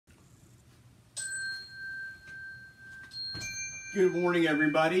Good morning,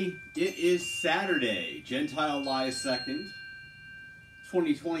 everybody. It is Saturday, Gentile Lie 2nd,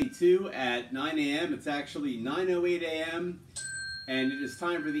 2022 at 9 a.m. It's actually 9:08 a.m. and it is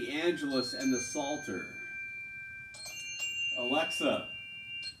time for the Angelus and the Psalter. Alexa,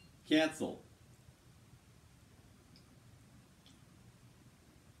 cancel.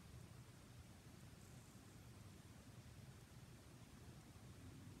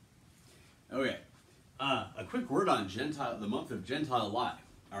 Okay. A quick word on the month of Gentile Lie.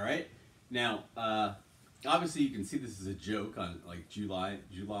 All right. Now, obviously, you can see this is a joke on like July,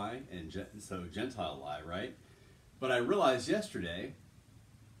 and so Gentile Lie, right? But I realized yesterday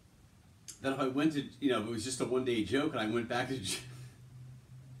that if I went to, if it was just a one-day joke, and I went back to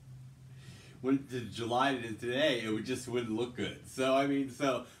July to today, it wouldn't look good. So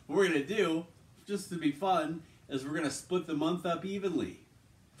so what we're gonna do, just to be fun, is we're gonna split the month up evenly.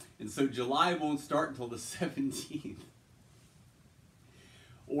 And so July won't start until the 17th.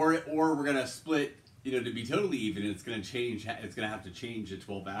 Or we're going to split, to be totally even, it's going to have to change at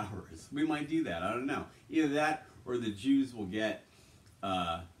 12 hours. We might do that, I don't know. Either that or the Jews will get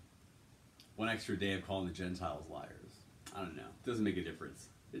one extra day of calling the Gentiles liars. I don't know. It doesn't make a difference.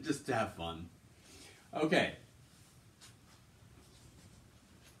 It's just to have fun. Okay.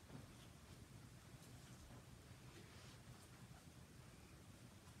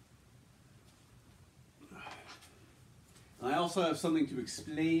 I also have something to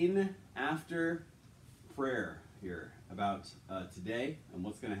explain after prayer here about today and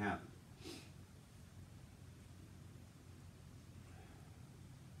what's going to happen.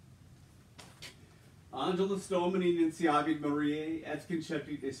 Angelus Domini Nunciavit Mariae, et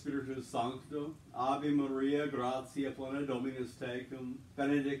concepit Spiritus Sancto, Ave Maria, gratia plena Dominus tecum,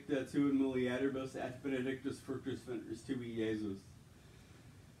 benedicta tu in mulieribus, et benedictus fructus ventris tui, Iesus.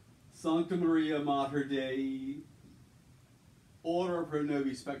 Sancta Maria, Mater Dei, ora pro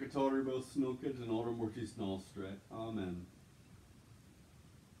nobis peccatoribus nunc et in hora mortis nostrae. Amen.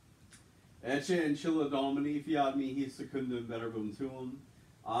 Ecce ancilla Domini, fiat mihi secundum verbum tuum.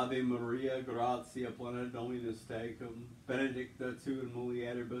 Ave Maria, gratia plena Dominus tecum, benedicta tu in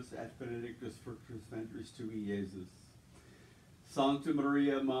mulieribus, et benedictus fructus ventris tui, Iesus. Sancta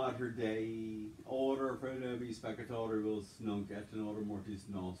Maria, Mater Dei, ora pro nobis peccatoribus nunc et in hora mortis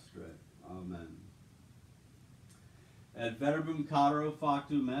nostrae. Amen. Et verbum caro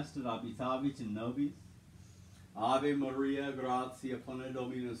factum est et habitavit in nobis. Ave Maria, gratia plena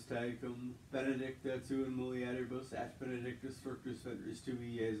Dominus tecum, benedicta tu in mulieribus, et benedictus fructus ventris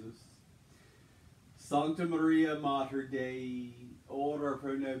tui, Iesus. Sancta Maria, Mater Dei, ora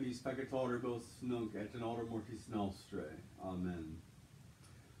pro nobis peccatoribus nunc et in hora mortis nostrae. Amen.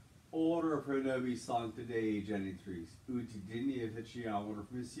 Ora pro nobis Sancta Dei Genitris, ut dignia efficiamur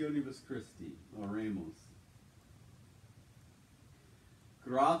missionibus Christi. Oremus.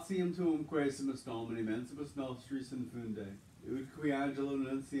 Gratiam tuum quaesimus Domini mensibus nostris infunde, ut qui angelo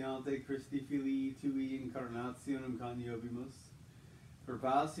nunciante Christi filii tui incarnationem coniovimus, per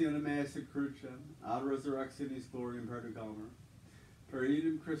passionem esse crucem, ad resurrectionis gloriam perducamur, per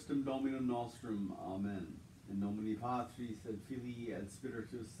idem Christum Dominum nostrum. Amen. In nomine Patris et Filii et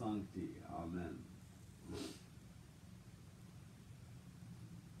Spiritus Sancti. Amen.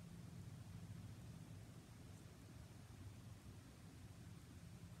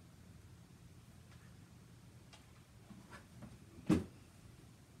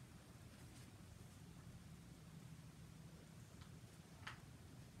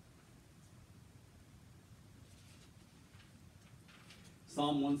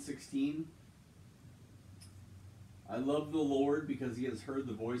 Psalm 116. I love the Lord because he has heard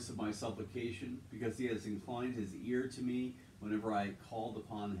the voice of my supplication, because he has inclined his ear to me whenever I called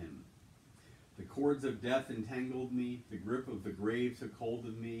upon him. The cords of death entangled me, the grip of the grave took hold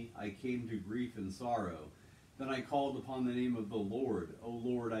of me, I came to grief and sorrow. Then I called upon the name of the Lord. O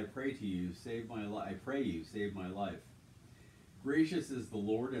Lord, I pray to you, save my life. I pray you, save my life. Gracious is the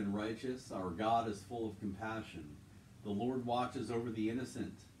Lord and righteous, our God is full of compassion. The Lord watches over the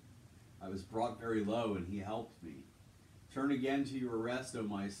innocent. I was brought very low, and he helped me. Turn again to your rest, O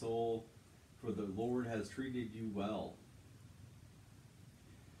my soul, for the Lord has treated you well.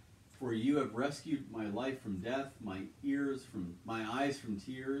 For you have rescued my life from death, my eyes from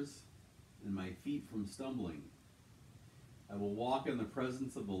tears, and my feet from stumbling. I will walk in the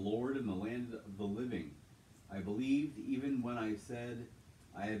presence of the Lord in the land of the living. I believed even when I said,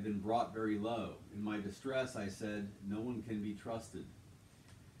 I have been brought very low. In my distress I said, no one can be trusted.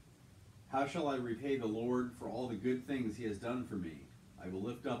 How shall I repay the Lord for all the good things he has done for me? I will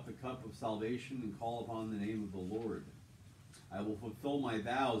lift up the cup of salvation and call upon the name of the Lord. I will fulfill my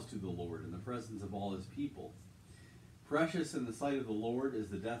vows to the Lord in the presence of all his people. Precious in the sight of the Lord is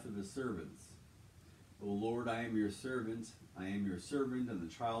the death of his servants. O Lord, I am your servant, and the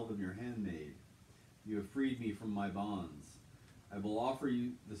child of your handmaid. You have freed me from my bonds. I will offer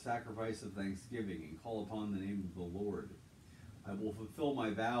you the sacrifice of thanksgiving and call upon the name of the Lord. I will fulfill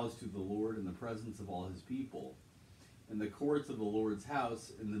my vows to the Lord in the presence of all his people, in the courts of the Lord's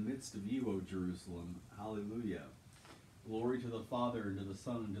house, in the midst of you, O Jerusalem. Hallelujah. Glory to the Father, and to the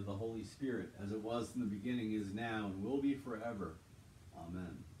Son, and to the Holy Spirit, as it was in the beginning, is now, and will be forever.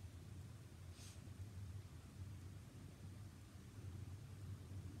 Amen.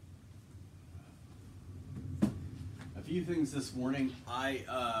 A few things this morning.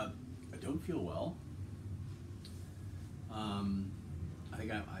 I don't feel well. I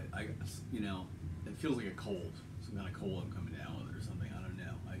think it feels like a cold. Some kind of cold I'm coming down with or something. I don't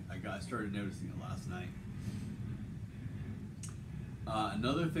know. I started noticing it last night.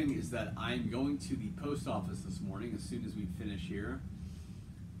 Another thing is that I'm going to the post office this morning as soon as we finish here,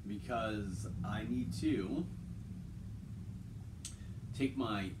 because I need to take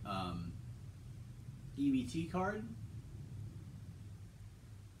my EBT card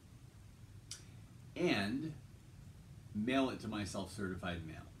and mail it to my self-certified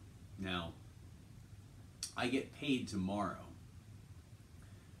mail. Now, I get paid tomorrow.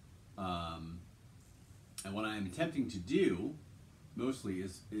 And what I'm attempting to do mostly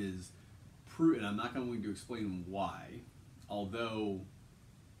is prove, and I'm not going to explain why, although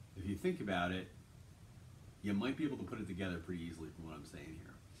if you think about it, you might be able to put it together pretty easily from what I'm saying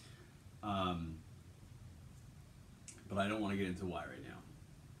here. But I don't want to get into why right now,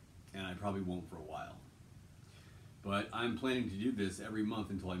 and I probably won't for a while. But I'm planning to do this every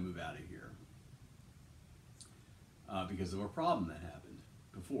month until I move out of here, because of a problem that happened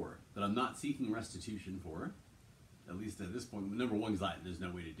before that I'm not seeking restitution for, at least at this point. Number one, because there's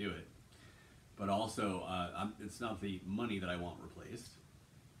no way to do it, but also it's not the money that I want replaced.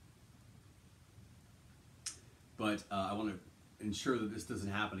 But I want to ensure that this doesn't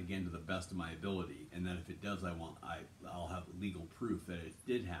happen again to the best of my ability, and that if it does, I'll have legal proof that it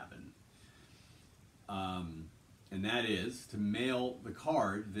did happen. And that is to mail the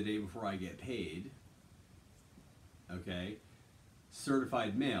card the day before I get paid. Okay,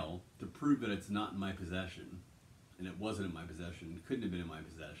 certified mail to prove that it's not in my possession, and it wasn't in my possession, couldn't have been in my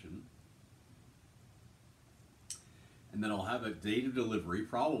possession. And then I'll have a date of delivery,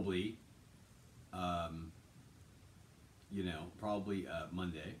 probably,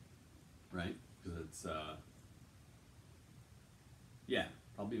 Monday, right? Because it's,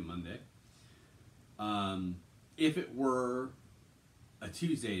 probably a Monday. If it were a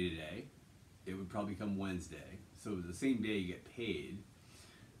Tuesday today, it would probably come Wednesday. So the same day you get paid,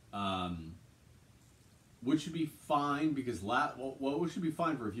 which should be fine because which should be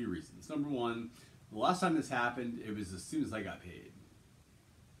fine for a few reasons. Number one, the last time this happened, it was as soon as I got paid.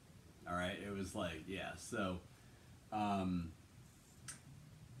 All right, it was like, yeah. So,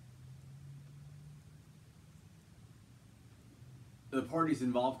 the parties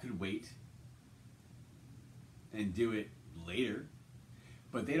involved could wait and do it later,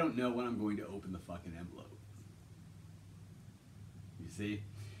 but they don't know when I'm going to open the fucking envelope. You see?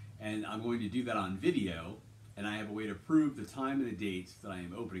 And I'm going to do that on video, and I have a way to prove the time and the dates that I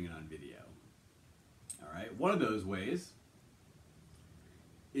am opening it on video. All right? One of those ways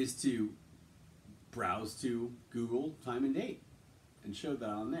is to browse to Google time and date and show that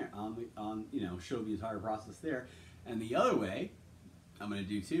on there, show the entire process there. And the other way, I'm going to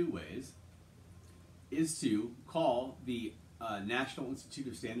do two ways, is to call the National Institute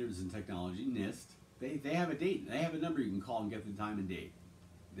of Standards and Technology, NIST. They have a date. They have a number you can call and get the time and date.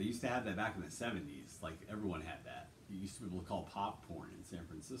 They used to have that back in the 70s. Like, everyone had that. You used to be able to call popcorn in San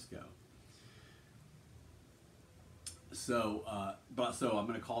Francisco. So, I'm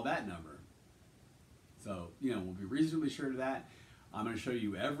going to call that number. So, we'll be reasonably sure to that. I'm going to show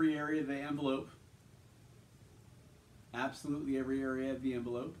you every area of the envelope. Absolutely every area of the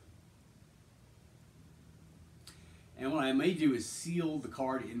envelope. And what I may do is seal the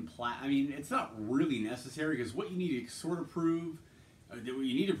card in plastic. I mean, it's not really necessary, because what you need to sort of prove, what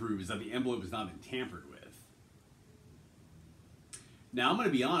you need to prove is that the envelope has not been tampered with. Now, I'm going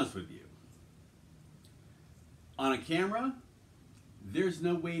to be honest with you. On a camera, there's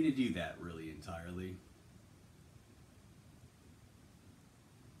no way to do that really entirely.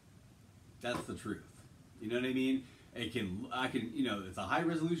 That's the truth. You know what I mean? I can, it's a high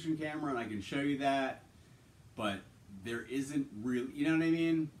resolution camera and I can show you that, but there isn't really, you know what I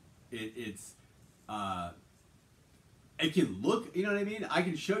mean? It can look, you know what I mean? I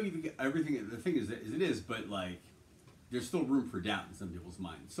can show you everything, the thing is as it is, but like, there's still room for doubt in some people's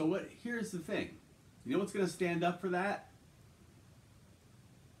minds. So here's the thing. You know what's going to stand up for that?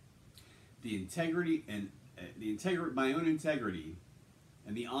 The integrity and my own integrity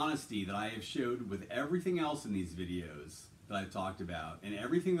and the honesty that I have showed with everything else in these videos that I've talked about and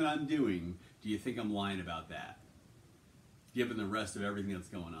everything that I'm doing. Do you think I'm lying about that? Given the rest of everything that's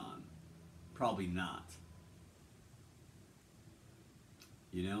going on? Probably not.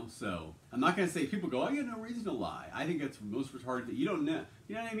 You know, so I'm not going to say people go, I got no reason to lie. I think that's most retarded that you don't know.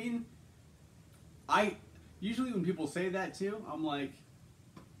 You know what I mean? I usually when people say that too, I'm like,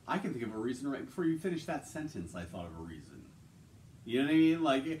 I can think of a reason right before you finish that sentence. I thought of a reason. You know what I mean?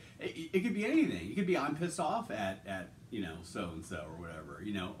 Like it could be anything. It could be I'm pissed off at you know so and so or whatever.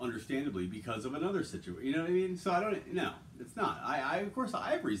 You know, understandably because of another situation. You know what I mean? So I don't. No, it's not. I of course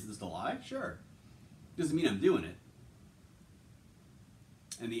I have reasons to lie. Sure, doesn't mean I'm doing it.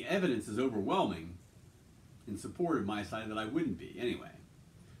 And the evidence is overwhelming in support of my side that I wouldn't be anyway.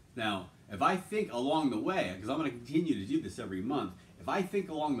 Now, if I think along the way, because I'm going to continue to do this every month, if I think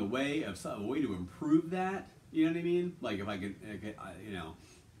along the way of a way to improve that, you know what I mean? Like if I could, you know,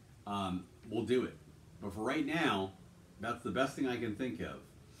 we'll do it. But for right now, that's the best thing I can think of.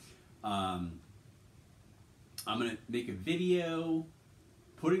 I'm going to make a video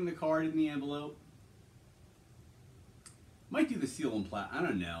putting the card in the envelope. Might do the seal and plat. I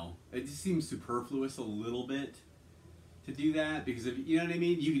don't know. It just seems superfluous a little bit to do that because if you know what I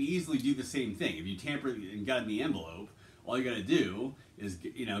mean, you can easily do the same thing. If you tamper and got in the envelope, all you got to do is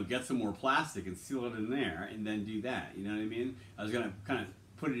get some more plastic and seal it in there, and then do that. You know what I mean? I was gonna kind of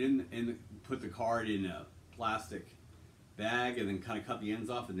put it in put the card in a plastic bag, and then kind of cut the ends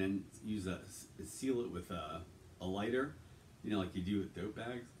off, and then use seal it with a lighter, you know, like you do with dope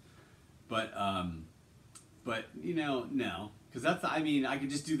bags. But you know, no, because that's, I mean, I could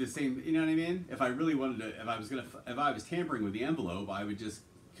just do the same, you know what I mean? If I really wanted to, if I was tampering with the envelope, I would just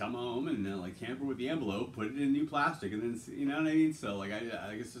come home and then like tamper with the envelope, put it in new plastic, and then, you know what I mean? So like,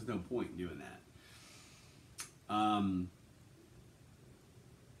 I guess there's no point in doing that.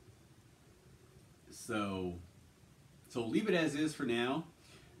 So leave it as is for now.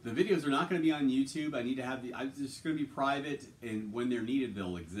 The videos are not going to be on YouTube. I need to have I'm just going to be private, and when they're needed,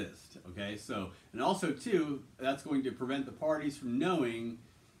 they'll exist. Okay, so, and also too, that's going to prevent the parties from knowing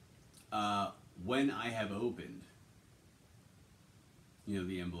when I have opened, you know,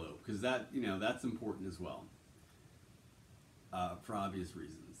 the envelope, because that, you know, that's important as well, for obvious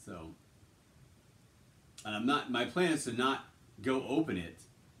reasons. So, and my plan is to not go open it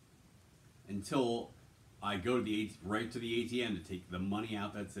until I go to right to the ATM to take the money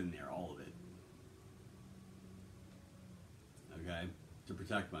out that's in there, all of it. Okay? To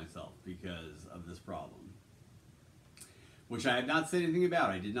protect myself because of this problem. Which I have not said anything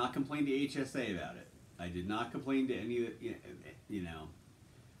about. I did not complain to HSA about it. I did not complain to any of the, you know,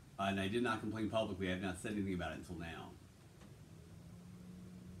 and I did not complain publicly. I have not said anything about it until now.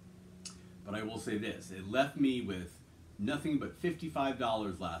 But I will say this. It left me with nothing but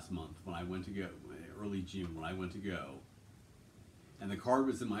 $55 last month when I went to go. Early June when I went to go, and the card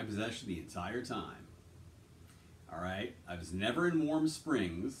was in my possession the entire time. All right, I was never in Warm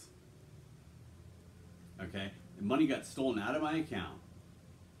Springs. Okay, the money got stolen out of my account,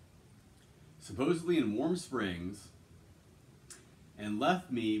 supposedly in Warm Springs, and left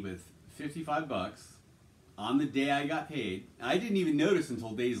me with $55 on the day I got paid. And I didn't even notice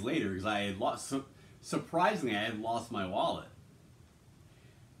until days later because I had lost. Surprisingly, I had lost my wallet.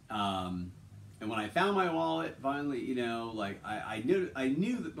 And when I found my wallet, finally, you know, like I knew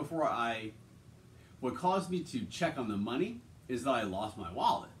that before what caused me to check on the money is that I lost my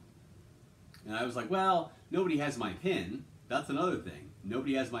wallet. And I was like, well, nobody has my PIN. That's another thing.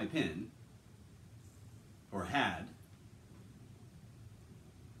 Nobody has my PIN. Or had.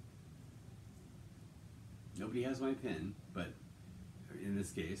 Nobody has my PIN, but in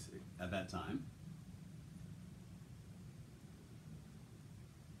this case, at that time.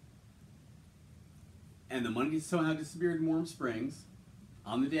 And the money somehow disappeared in Warm Springs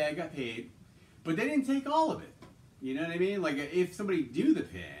on the day I got paid, but they didn't take all of it. You know what I mean? Like if somebody knew the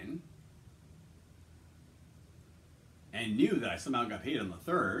PIN and knew that I somehow got paid on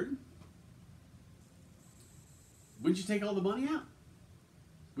the 3rd, wouldn't you take all the money out?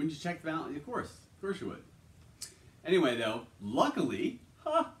 Wouldn't you check the balance? Of course you would. Anyway, though, luckily,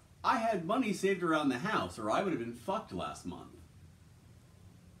 I had money saved around the house, or I would have been fucked last month.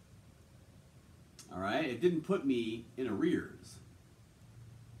 All right, it didn't put me in arrears.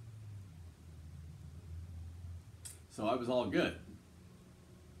 So I was all good.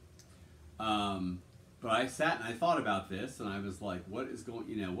 But I sat and I thought about this, and I was like, what is going,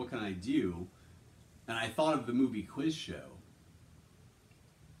 you know, what can I do? And I thought of the movie Quiz Show,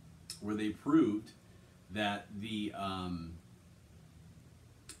 where they proved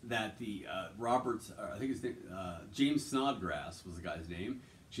Roberts, I think his name, James Snodgrass was the guy's name.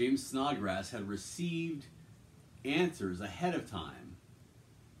 James Snodgrass had received answers ahead of time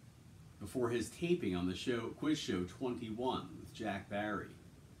before his taping on the show, quiz show 21 with Jack Barry,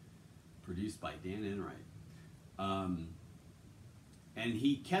 produced by Dan Enright. And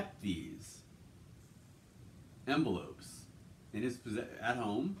he kept these envelopes in his at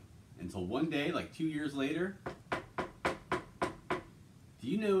home until one day, like 2 years later. Do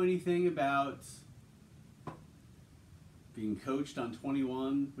you know anything about being coached on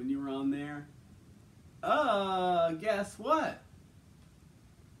 21 when you were on there? Guess what?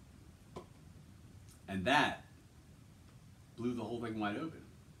 And that blew the whole thing wide open.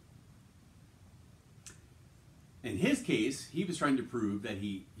 In his case, he was trying to prove that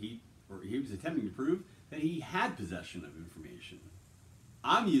he was attempting to prove that he had possession of information.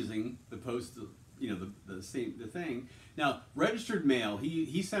 I'm using the the thing. Now, registered mail,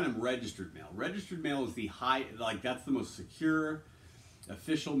 he sent him registered mail. Registered mail is that's the most secure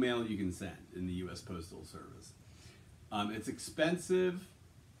official mail you can send in the U.S. Postal Service. It's expensive,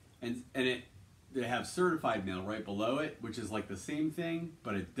 and they have certified mail right below it, which is like the same thing,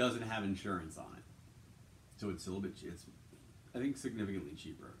 but it doesn't have insurance on it. So it's a little bit, I think, significantly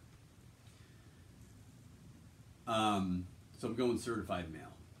cheaper. So I'm going certified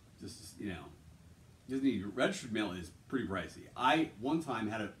mail. Just, registered mail is pretty pricey. I one time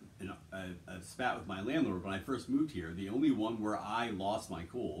had a spat with my landlord when I first moved here, the only one where I lost my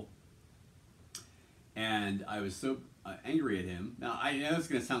cool. And I was so angry at him. Now, I know it's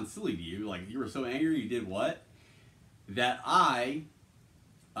going to sound silly to you, like you were so angry you did what? That I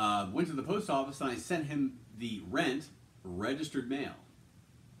went to the post office and I sent him the rent registered mail.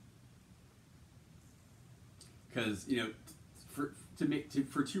 Because, for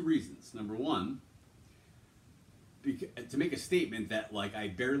two reasons. Number one, to make a statement that, like, I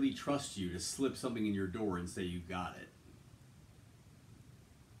barely trust you to slip something in your door and say you got it.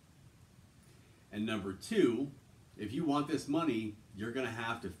 And number two, if you want this money, you're going to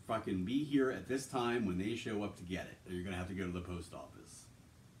have to fucking be here at this time when they show up to get it. Or you're going to have to go to the post office.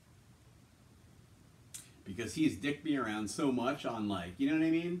 Because he's dicked me around so much on, like, you know what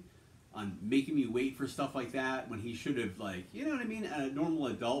I mean? On making me wait for stuff like that when he should have, like, you know what I mean? A normal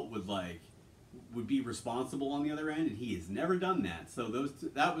adult would be responsible on the other end, and he has never done that. So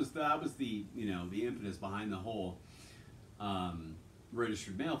that was the the impetus behind the whole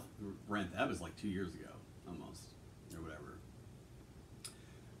registered mail rent. That was like 2 years ago, almost, or whatever.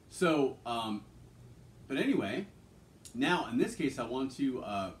 So, but anyway, now in this case, I want to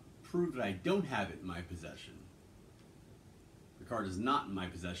prove that I don't have it in my possession. The card is not in my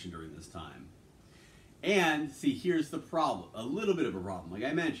possession during this time. And see, here's the problem, a little bit of a problem, like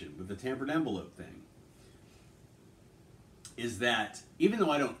I mentioned with the tampered envelope thing, is that even though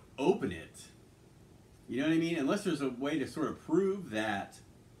I don't open it, you know what I mean? Unless there's a way to sort of prove that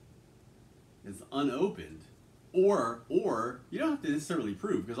it's unopened, or you don't have to necessarily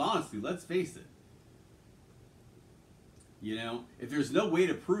prove, because honestly, let's face it, if there's no way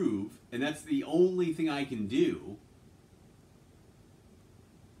to prove, and that's the only thing I can do,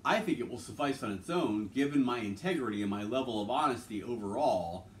 I think it will suffice on its own, given my integrity and my level of honesty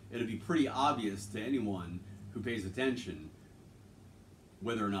overall. It'll be pretty obvious to anyone who pays attention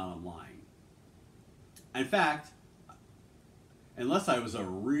whether or not I'm lying. In fact, unless I was a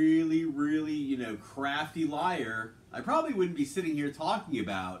really, really, crafty liar, I probably wouldn't be sitting here talking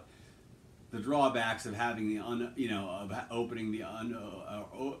about the drawbacks of having opening the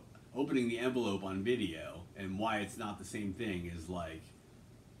envelope on video, and why it's not the same thing as, like,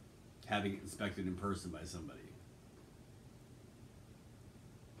 having it inspected in person by somebody.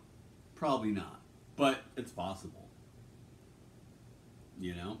 Probably not, but it's possible.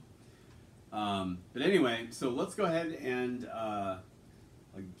 But anyway, so let's go ahead and I'll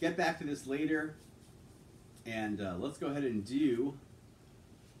get back to this later, and let's go ahead and do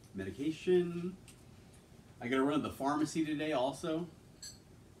medication. I gotta run to the pharmacy today also.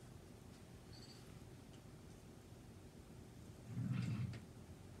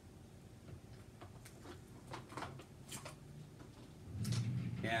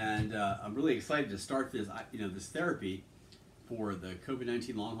 And I'm really excited to start this, this therapy for the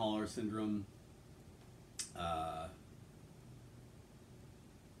COVID-19 long hauler syndrome.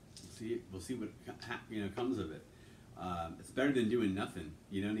 We'll see what comes of it. It's better than doing nothing.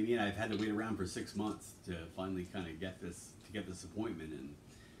 You know what I mean? I've had to wait around for 6 months to finally kind of get this appointment and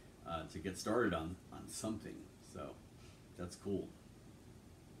to get started on something. So that's cool.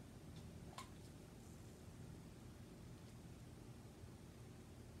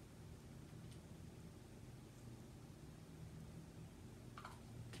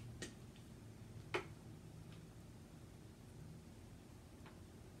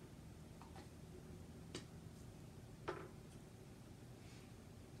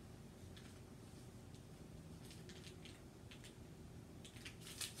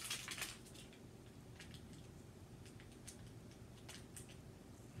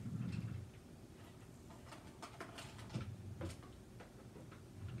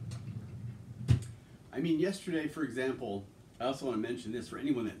 I mean, yesterday, for example, I also want to mention this for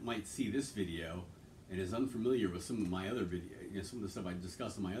anyone that might see this video and is unfamiliar with some of my other videos, some of the stuff I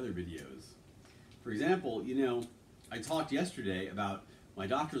discuss in my other videos. For example, I talked yesterday about my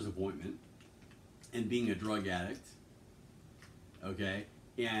doctor's appointment and being a drug addict, okay,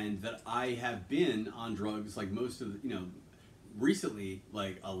 and that I have been on drugs like most of the, recently,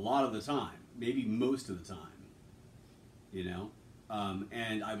 like a lot of the time, maybe most of the time,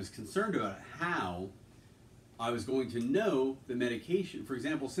 and I was concerned about how I was going to know the medication. For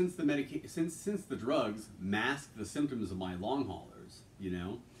example, since the drugs mask the symptoms of my long haulers,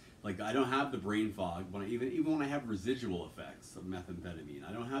 like I don't have the brain fog even when I have residual effects of methamphetamine.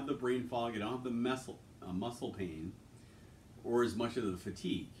 I don't have the brain fog. I don't have the muscle pain, or as much of the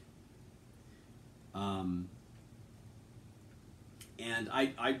fatigue. And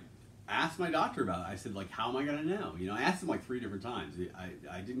I asked my doctor about it. I said, like, how am I going to know? I asked him like 3 different times.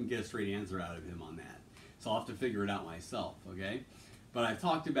 I didn't get a straight answer out of him on that. So I'll have to figure it out myself, okay? But I've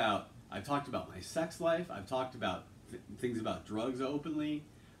talked about my sex life. I've talked about things about drugs openly.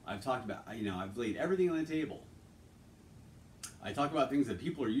 I've talked about, I've laid everything on the table. I talk about things that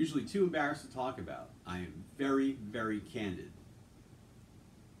people are usually too embarrassed to talk about. I am very, very candid.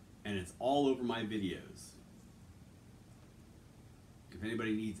 And it's all over my videos. If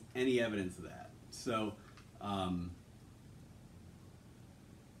anybody needs any evidence of that. So,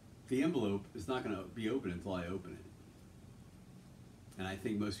 the envelope is not going to be open until I open it. And I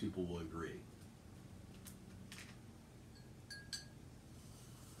think most people will agree.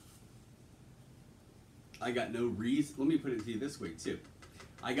 I got no reason, let me put it to you this way too.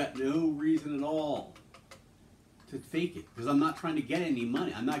 I got no reason at all to fake it, because I'm not trying to get any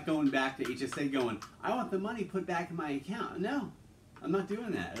money. I'm not going back to HSA going, I want the money put back in my account. No, I'm not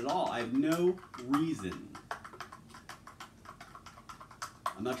doing that at all. I have no reason.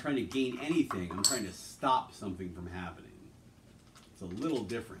 I'm not trying to gain anything. I'm trying to stop something from happening. It's a little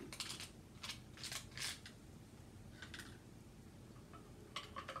different.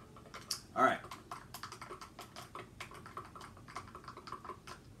 All right.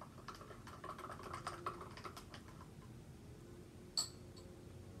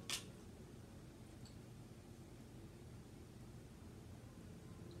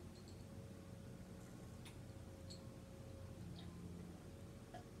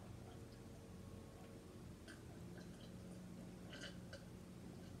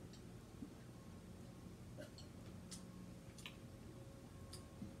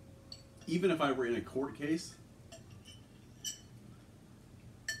 Even if I were in a court case,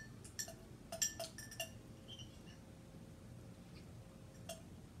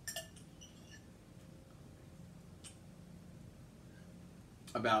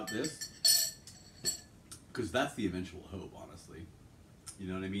 about this, because that's the eventual hope, honestly. You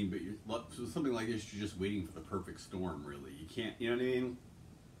know what I mean? But something like this, you're just waiting for the perfect storm, really. You can't, you know what I mean?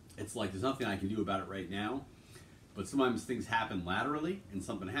 It's like there's nothing I can do about it right now. But sometimes things happen laterally, and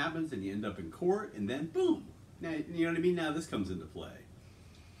something happens, and you end up in court, and then boom! Now, you know what I mean? Now this comes into play.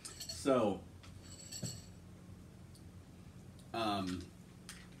 So,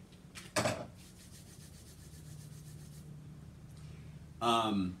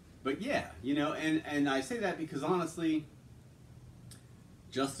 but yeah, and I say that because honestly,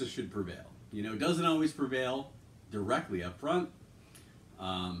 justice should prevail. It doesn't always prevail directly up front.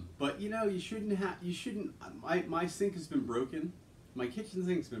 But you shouldn't, my sink has been broken. My kitchen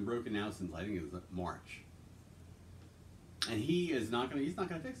sink's been broken now since I think it was March. And he's not gonna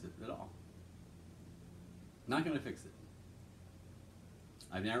fix it at all. Not gonna fix it.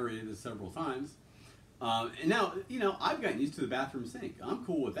 I've narrated this several times. And now, I've gotten used to the bathroom sink. I'm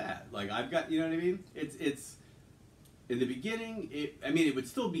cool with that. Like I've got, you know what I mean? It's, in the beginning, it would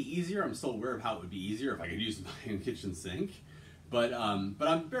still be easier. I'm still aware of how it would be easier if I could use my own kitchen sink. But I'm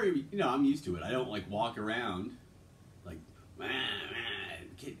very, I'm used to it. I don't like walk around like,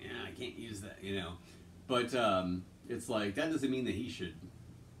 I can't use that, But it's like, that doesn't mean that he should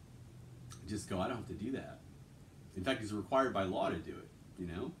just go, I don't have to do that. In fact, he's required by law to do it,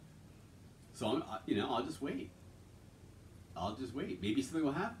 So, I'll just wait. I'll just wait. Maybe something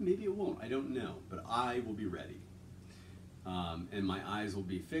will happen, maybe it won't. I don't know. But I will be ready. And my eyes will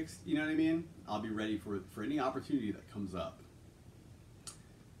be fixed, you know what I mean? I'll be ready for any opportunity that comes up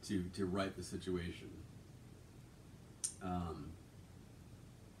to right the situation.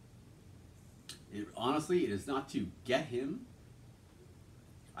 Honestly, it is not to get him.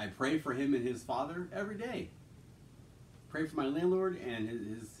 I pray for him and his father every day. Pray for my landlord and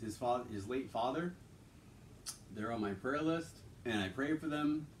his late father. They're on my prayer list, and I pray for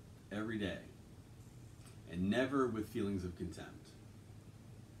them every day, and never with feelings of contempt.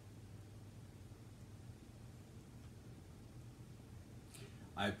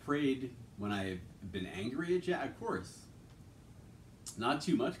 I prayed when I've been angry at Jack, of course. Not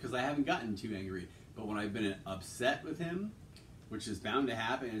too much, because I haven't gotten too angry. But when I've been upset with him, which is bound to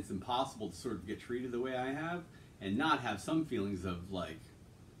happen, and it's impossible to sort of get treated the way I have, and not have some feelings of, like,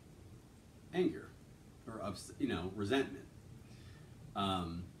 anger or resentment.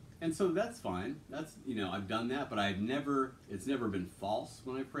 And so that's fine. That's, I've done that, but it's never been false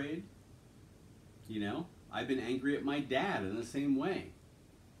when I prayed. I've been angry at my dad in the same way.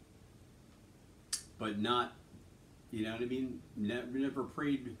 But not, you know what I mean? Never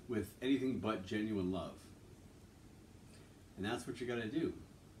prayed with anything but genuine love. And that's what you got to do.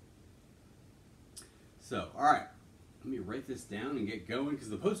 So, all right. Let me write this down and get going,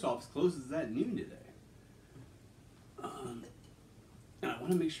 because the post office closes at noon today. And I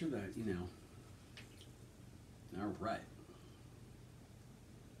want to make sure that, all right.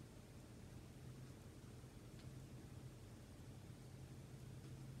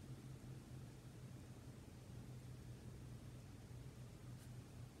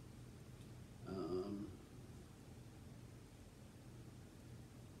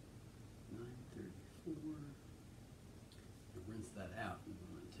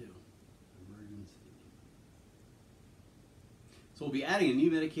 So we'll be adding a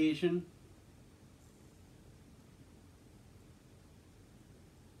new medication.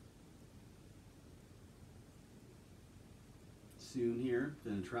 Soon here,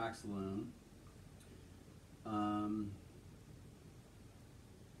 the naltrexone.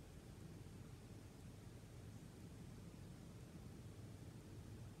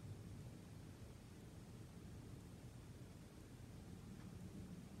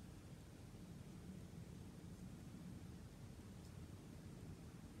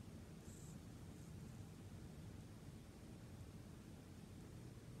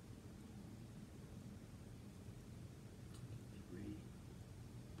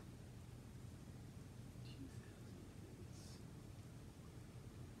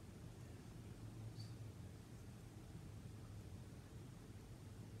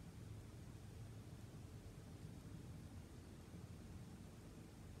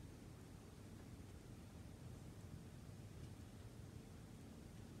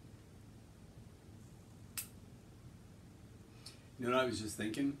 You know what I was just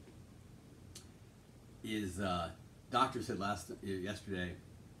thinking? Is doctor said yesterday,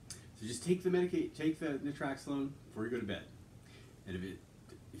 so just take the naltrexone before you go to bed, and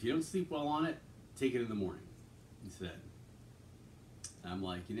if you don't sleep well on it, take it in the morning instead. And I'm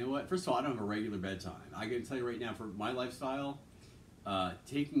like, you know what? First of all, I don't have a regular bedtime. I can tell you right now, for my lifestyle,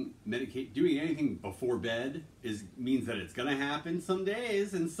 doing anything before bed means that it's gonna happen some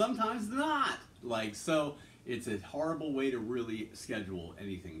days and sometimes not. So. It's a horrible way to really schedule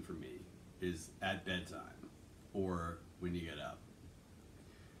anything for me, is at bedtime or when you get up,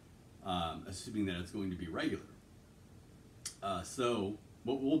 assuming that it's going to be regular. So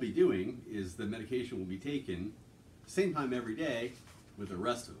what we'll be doing is the medication will be taken same time every day with the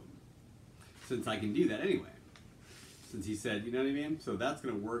rest of them, since I can do that anyway, since he said, you know what I mean? So that's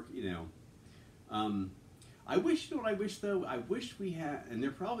going to work, I wish though? I wish we had, and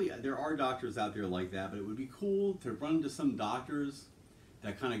there are doctors out there like that, but it would be cool to run into some doctors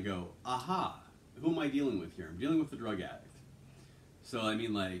that kind of go, aha, who am I dealing with here? I'm dealing with a drug addict. So, I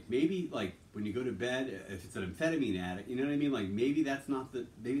mean, maybe, when you go to bed, if it's an amphetamine addict, you know what I mean? Maybe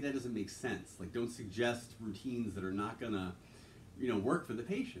maybe that doesn't make sense. Don't suggest routines that are not gonna, work for the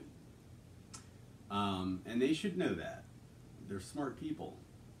patient. And they should know that. They're smart people.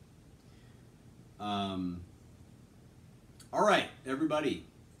 All right, everybody,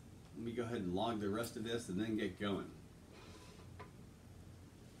 let me go ahead and log the rest of this and then get going.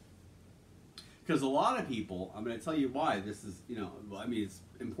 Because a lot of people, I'm going to tell you why this is, it's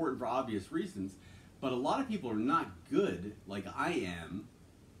important for obvious reasons, but a lot of people are not good, like I am,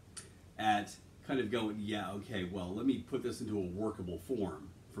 at kind of going, yeah, okay, well, let me put this into a workable form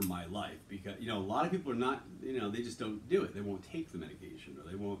for my life. Because, a lot of people are not, they just don't do it. They won't take the medication, or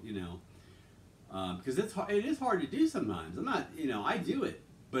they won't, because it is hard to do sometimes. I'm not, I do it,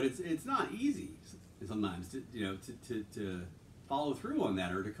 but it's not easy sometimes to follow through on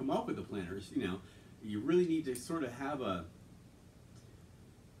that, or to come up with the planners. You really need to sort of have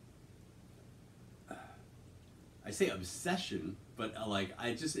I say obsession, but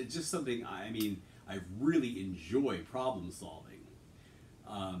it's just something. I really enjoy problem solving.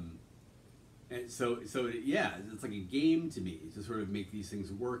 And so yeah, it's like a game to me to sort of make these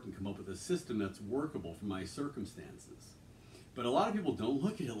things work and come up with a system that's workable for my circumstances. But a lot of people don't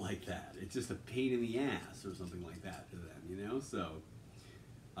look at it like that. It's just a pain in the ass or something like that to them, So,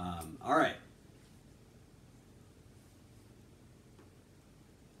 all right.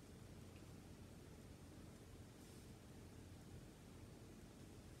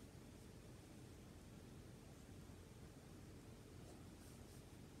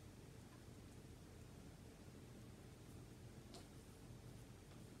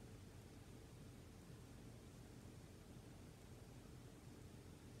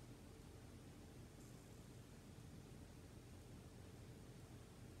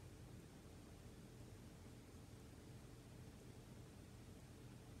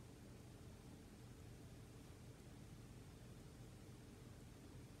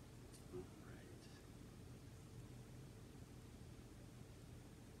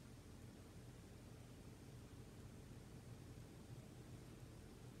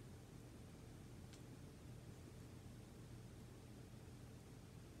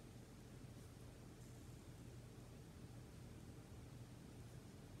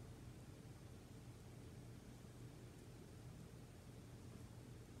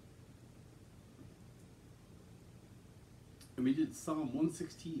 And we did Psalm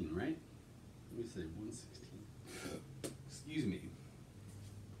 116, right? Let me say 116. Excuse me.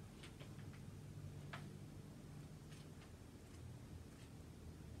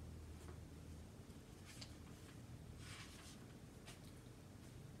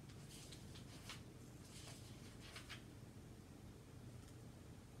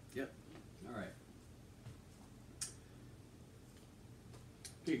 Yep. All right.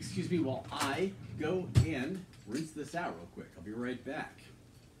 Okay, excuse me while I go and rinse this out real quick. I'll be right back.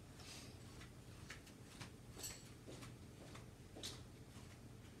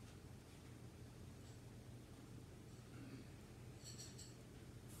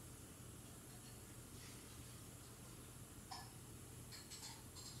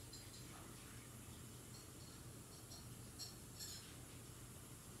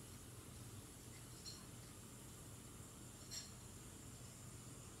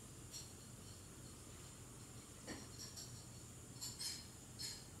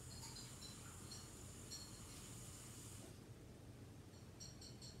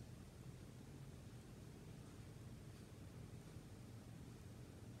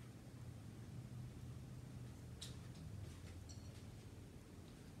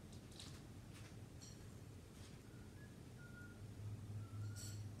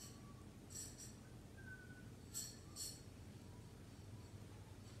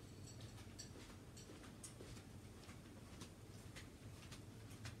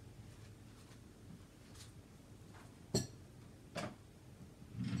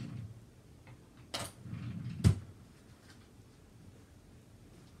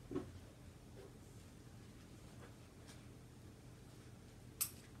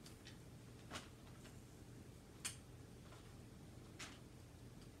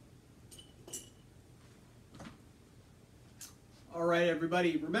 All right,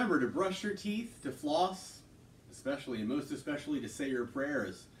 everybody, remember to brush your teeth, to floss, especially and most especially to say your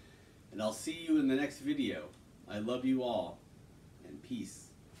prayers. And I'll see you in the next video. I love you all, and peace.